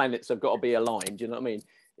 All the planets have got to be aligned. You know what I mean?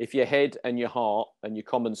 If your head and your heart and your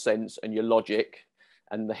common sense and your logic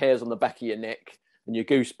and the hairs on the back of your neck and your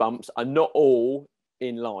goosebumps are not all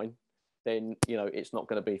in line, then, it's not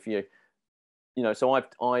going to be for you. So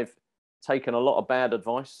I've taken a lot of bad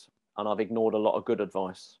advice and I've ignored a lot of good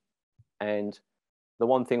advice. And the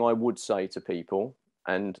one thing I would say to people,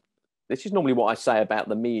 and this is normally what I say about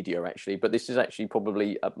the media, actually, but this is actually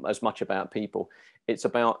probably as much about people. It's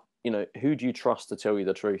about, who do you trust to tell you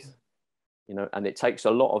the truth? And it takes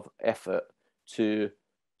a lot of effort to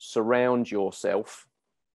surround yourself,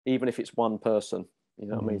 even if it's one person. You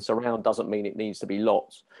know what I mean? Surround doesn't mean it needs to be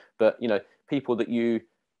lots, but, people that you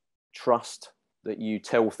trust, that you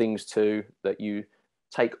tell things to, that you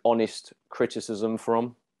take honest criticism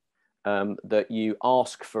from, that you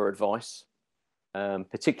ask for advice,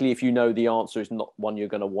 particularly if you know the answer is not one you're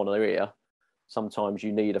going to want to hear. Sometimes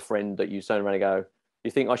you need a friend that you turn around and go, you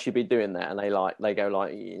think I should be doing that? And they go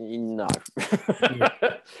like, no.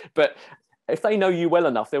 But if they know you well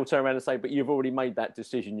enough, they'll turn around and say, but you've already made that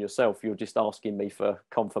decision yourself. You're just asking me for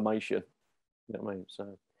confirmation. You know what I mean?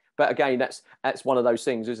 So, but again, that's one of those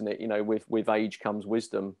things, isn't it? With age comes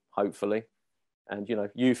wisdom, hopefully. And,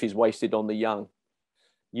 youth is wasted on the young.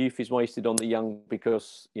 Youth is wasted on the young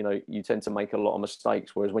because, you tend to make a lot of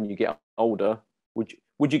mistakes. Whereas when you get older,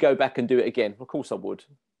 would you go back and do it again? Of course I would.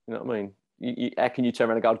 You know what I mean? How can you turn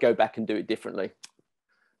around and go, I'd go back and do it differently?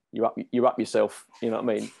 You're up yourself. You know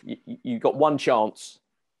what I mean? You got one chance.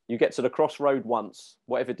 You get to the crossroad once.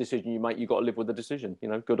 Whatever decision you make, you got to live with the decision,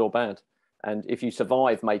 good or bad. And if you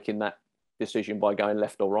survive making that decision by going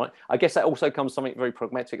left or right, I guess that also comes something very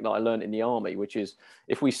pragmatic that I learned in the army, which is,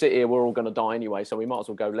 if we sit here, we're all going to die anyway, so we might as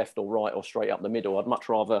well go left or right or straight up the middle. I'd much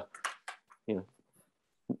rather,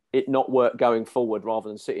 it not work going forward rather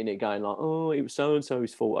than sitting here going like, oh, it was so and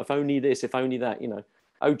so's fault. If only this, if only that.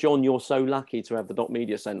 Oh, John, you're so lucky to have the Doc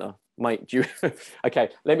Media Centre, mate. Okay,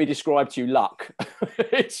 let me describe to you luck.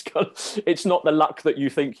 It's not the luck that you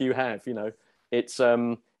think you have.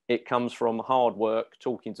 It comes from hard work,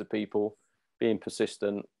 talking to people, being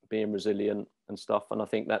persistent, being resilient and stuff. And I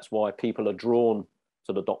think that's why people are drawn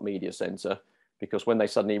to the Doc Media Centre, because when they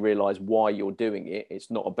suddenly realise why you're doing it,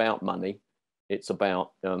 it's not about money. It's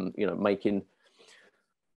about, making,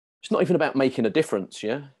 it's not even about making a difference,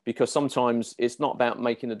 yeah? Because sometimes it's not about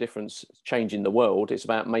making a difference, changing the world. It's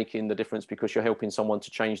about making the difference because you're helping someone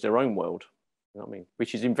to change their own world. You know what I mean?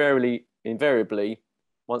 Which is invariably,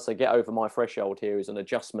 once they get over my threshold here, is an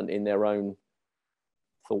adjustment in their own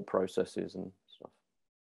thought processes and stuff.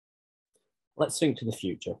 Let's think to the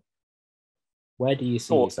future. Where do you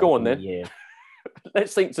see yourself in a year?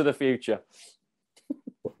 Let's think to the future.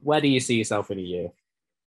 Where do you see yourself in a year?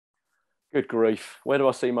 Good grief. Where do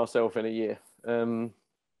I see myself in a year? I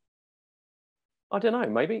don't know.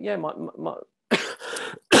 Maybe, yeah, my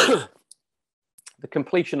the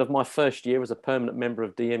completion of my first year as a permanent member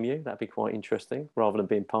of DMU. That'd be quite interesting, rather than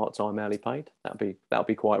being part-time hourly paid. That'd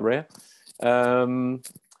be quite rare.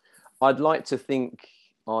 I'd like to think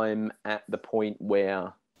I'm at the point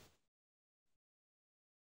where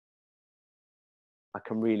I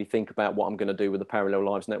can really think about what I'm going to do with the Parallel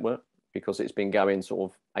Lives Network, because it's been going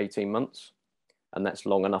sort of 18 months, and that's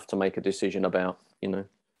long enough to make a decision about, you know,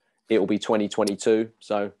 it'll be 2022.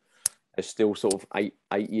 So there's still sort of eight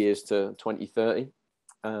years to 2030.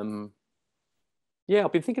 Yeah,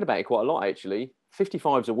 I've been thinking about it quite a lot, actually.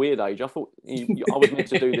 55 is a weird age. I thought I was meant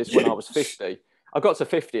to do this when I was 50. I got to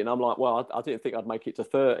 50 and I'm like, well, I didn't think I'd make it to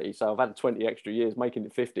 30. So I've had 20 extra years. Making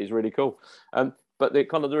it 50 is really cool. But the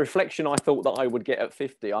kind of the reflection I thought that I would get at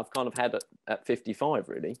 50, I've kind of had at 55,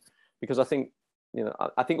 really, because I think, you know,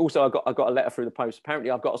 I think also I got a letter through the post.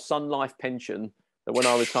 Apparently I've got a Sun Life pension that when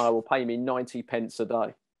I retire will pay me 90 pence a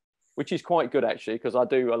day, which is quite good, actually, because I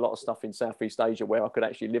do a lot of stuff in Southeast Asia where I could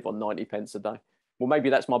actually live on 90 pence a day. Well,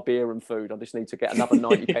 maybe that's my beer and food. I just need to get another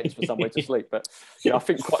 90 pence for somewhere to sleep. But yeah, I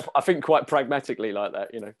think quite pragmatically like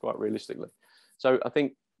that, you know, quite realistically. So I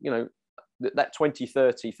think, you know, that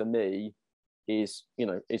 2030 for me is, you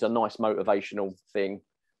know, is a nice motivational thing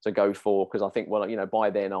to go for, because I think, well, you know,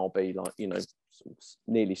 by then I'll be like, you know,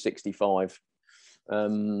 nearly 65.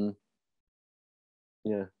 Yeah,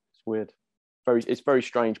 it's weird. It's very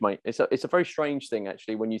strange, mate. It's a very strange thing,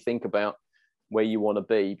 actually, when you think about where you want to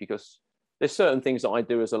be, because there's certain things that I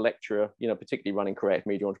do as a lecturer, you know, particularly running creative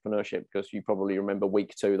media entrepreneurship, because you probably remember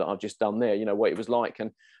week 2 that I've just done there, you know, what it was like. And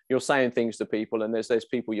you're saying things to people, and there's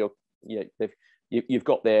people you've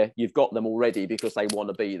got them already because they want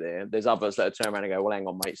to be there. There's others that turn around and go, well, hang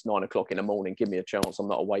on, mate, it's 9 o'clock in the morning. Give me a chance. I'm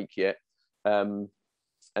not awake yet. And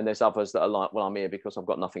there's others that are like, well, I'm here because I've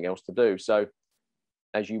got nothing else to do. So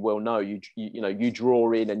as you well know, you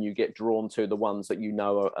draw in and you get drawn to the ones that you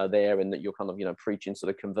know are there, and that you're kind of, you know, preaching to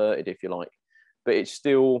the converted, if you like. But it's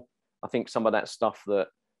still, I think, some of that stuff that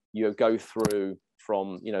you go through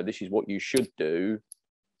from, you know, this is what you should do,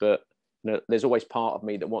 but, you know, there's always part of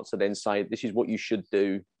me that wants to then say, this is what you should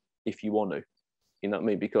do if you want to, you know what I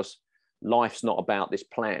mean? Because life's not about this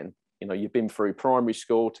plan. You know, you've been through primary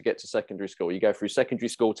school to get to secondary school. You go through secondary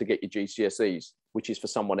school to get your GCSEs, which is for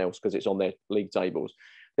someone else because it's on their league tables.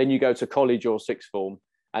 Then you go to college or sixth form.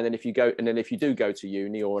 And then if you do go to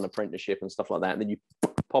uni or an apprenticeship and stuff like that, and then you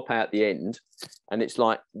pop out at the end, and it's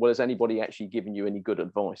like, well, has anybody actually given you any good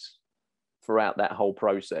advice throughout that whole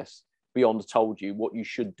process beyond told you what you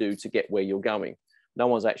should do to get where you're going? No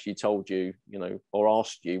one's actually told you, you know, or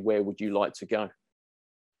asked you, where would you like to go?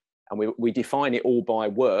 And we define it all by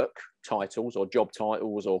work titles or job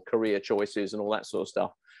titles or career choices and all that sort of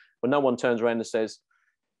stuff. But no one turns around and says,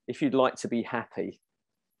 if you'd like to be happy,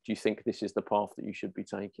 do you think this is the path that you should be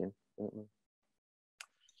taking?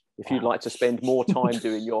 If you'd like to spend more time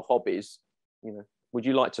doing your hobbies, you know, would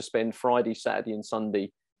you like to spend Friday, Saturday and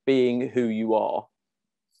Sunday being who you are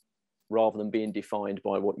rather than being defined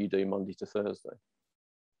by what you do Monday to Thursday?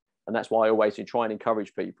 And that's why I always try and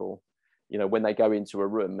encourage people, you know, when they go into a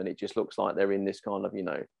room and it just looks like they're in this kind of, you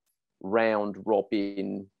know, round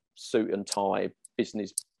robin, suit and tie,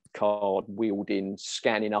 business card wielding,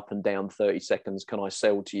 scanning up and down 30 seconds, can I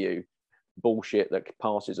sell to you? Bullshit that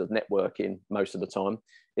passes as networking most of the time.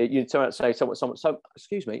 You turn out and say, someone, so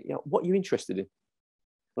excuse me, you know, what are you interested in? And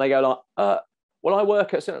they go like, well, I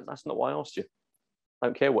work at, that's not why I asked you. I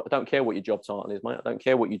don't care what your job title is, mate. I don't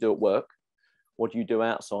care what you do at work. What do you do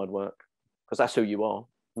outside work? Because that's who you are,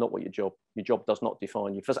 not what your job does not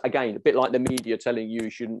define you. Again, a bit like the media telling you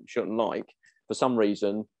shouldn't like, for some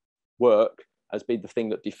reason, work has been the thing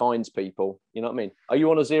that defines people. You know what I mean? Are you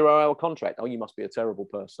on a 0-hour contract? Oh, you must be a terrible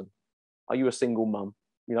person. Are you a single mum?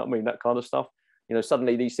 You know what I mean? That kind of stuff. You know,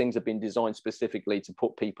 suddenly these things have been designed specifically to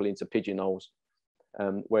put people into pigeonholes.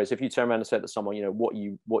 Whereas if you turn around and say to someone, you know,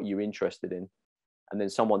 what you're interested in, and then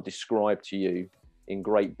someone described to you in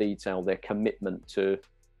great detail their commitment to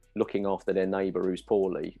looking after their neighbour who's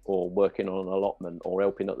poorly, or working on an allotment, or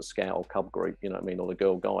helping at the scout or cub group, you know what I mean, or the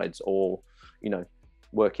Girl Guides, or, you know,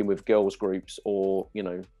 working with girls groups, or, you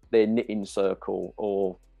know, their knitting circle,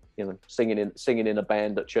 or, you know, singing in a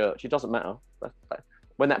band at church. It doesn't matter.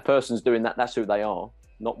 When that person's doing that, that's who they are,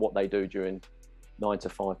 not what they do during 9 to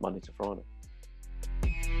 5, Monday to Friday.